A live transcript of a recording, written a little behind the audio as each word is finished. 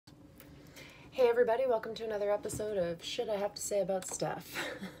Hey everybody, welcome to another episode of Shit I Have to Say About Stuff.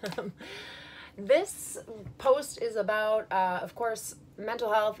 This post is about, of course,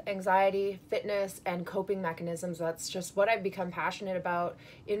 mental health, anxiety, fitness, and coping mechanisms. That's just what I've become passionate about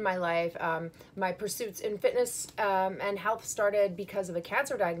in my life. My pursuits in fitness and health started because of a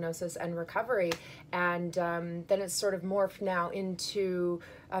cancer diagnosis and recovery, and then it's sort of morphed now into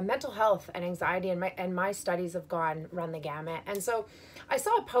mental health and anxiety, and my studies have run the gamut. And so I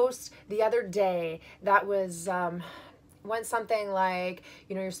saw a post the other day that was went something like,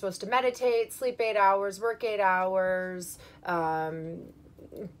 you know, you're supposed to meditate, sleep 8 hours, work 8 hours,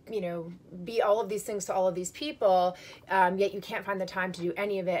 you know, be all of these things to all of these people, yet you can't find the time to do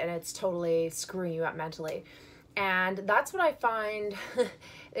any of it, and it's totally screwing you up mentally. And that's what I find.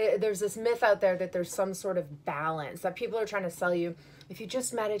 There's this myth out there that there's some sort of balance that people are trying to sell you. If you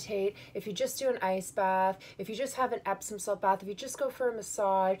just meditate, if you just do an ice bath, if you just have an Epsom salt bath, if you just go for a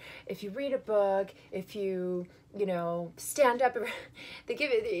massage, if you read a book, if you know, stand up, they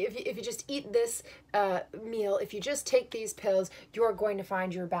give it, if you just eat this meal, if you just take these pills, you're going to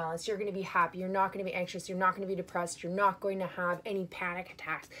find your balance. You're going to be happy. You're not going to be anxious. You're not going to be depressed. You're not going to have any panic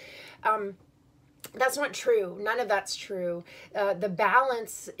attacks. That's not true. None of that's true. The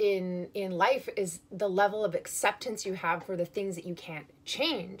balance in life is the level of acceptance you have for the things that you can't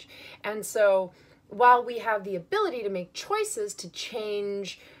change. And so while we have the ability to make choices to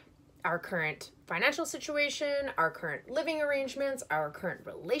change our current financial situation, our current living arrangements, our current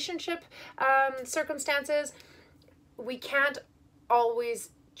relationship circumstances, we can't always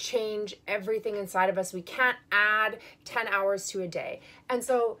change everything inside of us. We can't add 10 hours to a day. And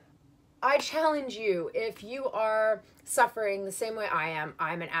so I challenge you, if you are suffering the same way I am,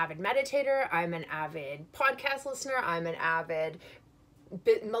 I'm an avid meditator, I'm an avid podcast listener, I'm an avid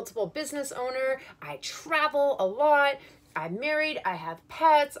multiple business owner, I travel a lot, I'm married, I have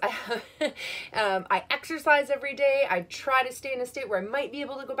pets, I exercise every day, I try to stay in a state where I might be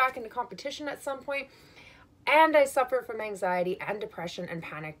able to go back into competition at some point, and I suffer from anxiety and depression and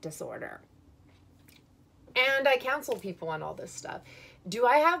panic disorder. And I counsel people on all this stuff. Do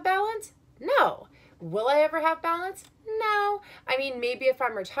I have balance? No. Will I ever have balance? No. I mean, maybe if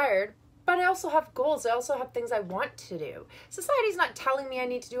I'm retired, but I also have goals. I also have things I want to do. Society's not telling me I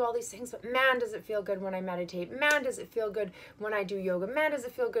need to do all these things, but man, does it feel good when I meditate. Man, does it feel good when I do yoga. Man, does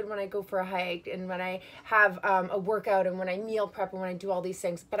it feel good when I go for a hike and when I have a workout and when I meal prep and when I do all these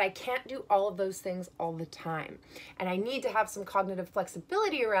things. But I can't do all of those things all the time. And I need to have some cognitive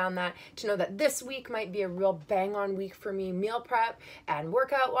flexibility around that to know that this week might be a real bang-on week for me meal prep and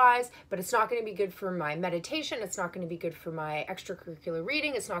workout-wise, but it's not going to be good for my meditation. It's not going to be good for my extracurricular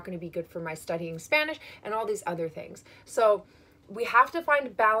reading. It's not going to be good for my studying Spanish and all these other things. So we have to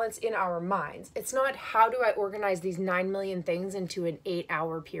find balance in our minds. It's not how do I organize these 9 million things into an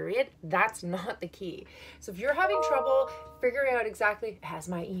 8-hour period. That's not the key. So if you're having trouble figuring out exactly, has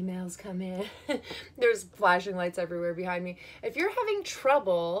my emails come in? There's flashing lights everywhere behind me. If you're having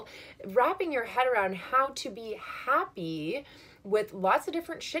trouble wrapping your head around how to be happy with lots of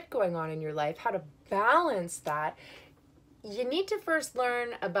different shit going on in your life, how to balance that, you need to first learn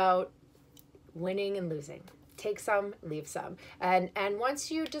about winning and losing. Take some, leave some. And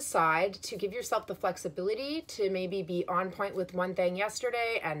once you decide to give yourself the flexibility to maybe be on point with one thing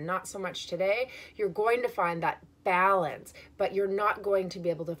yesterday and not so much today, you're going to find that balance, but you're not going to be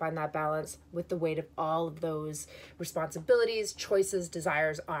able to find that balance with the weight of all of those responsibilities, choices,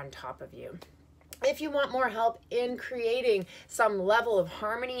 desires on top of you. If you want more help in creating some level of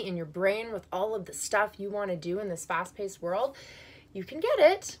harmony in your brain with all of the stuff you want to do in this fast-paced world, you can get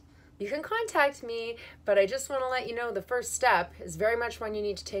it. You can contact me, but I just want to let you know the first step is very much one you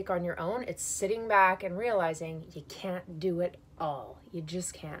need to take on your own. It's sitting back and realizing you can't do it all. You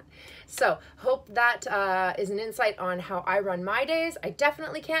just can't. So hope that is an insight on how I run my days. I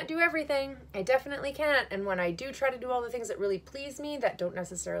definitely can't do everything. I definitely can't. And when I do try to do all the things that really please me, that don't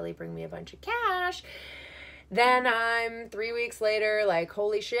necessarily bring me a bunch of cash, then I'm 3 weeks later like,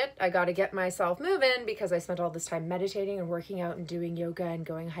 holy shit, I got to get myself moving because I spent all this time meditating and working out and doing yoga and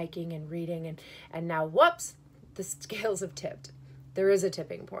going hiking and reading. And now, whoops, the scales have tipped. There is a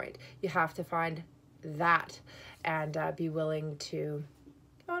tipping point. You have to find that and be willing to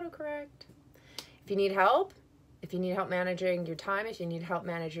autocorrect. If you need help managing your time, if you need help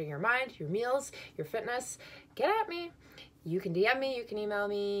managing your mind, your meals, your fitness, get at me. You can DM me, you can email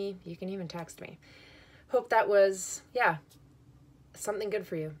me, you can even text me. Hope that was, something good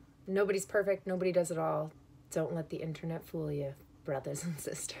for you. Nobody's perfect. Nobody does it all. Don't let the internet fool you, brothers and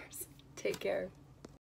sisters. Take care.